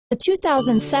The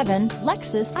 2007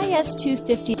 Lexus IS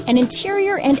 250, an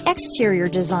interior and exterior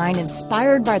design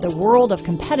inspired by the world of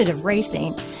competitive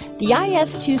racing, the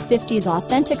IS 250's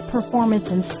authentic performance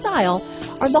and style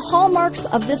are the hallmarks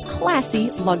of this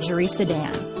classy luxury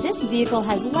sedan. This vehicle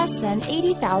has less than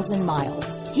 80,000 miles.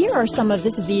 Here are some of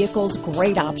this vehicle's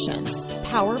great options: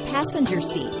 power passenger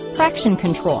seat, traction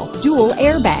control, dual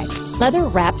airbags,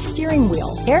 leather-wrapped steering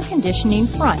wheel, air conditioning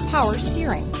front, power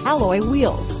steering, alloy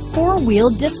wheels,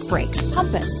 four-wheel disc brakes,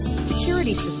 compass,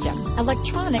 security system,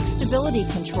 electronic stability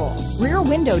control, rear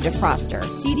window defroster,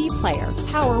 CD player,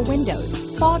 power windows,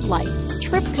 fog lights,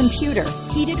 trip computer,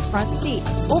 heated front seats,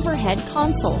 overhead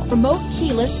console, remote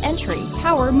keyless entry,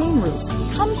 power moonroof.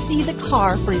 Come see the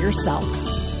car for yourself.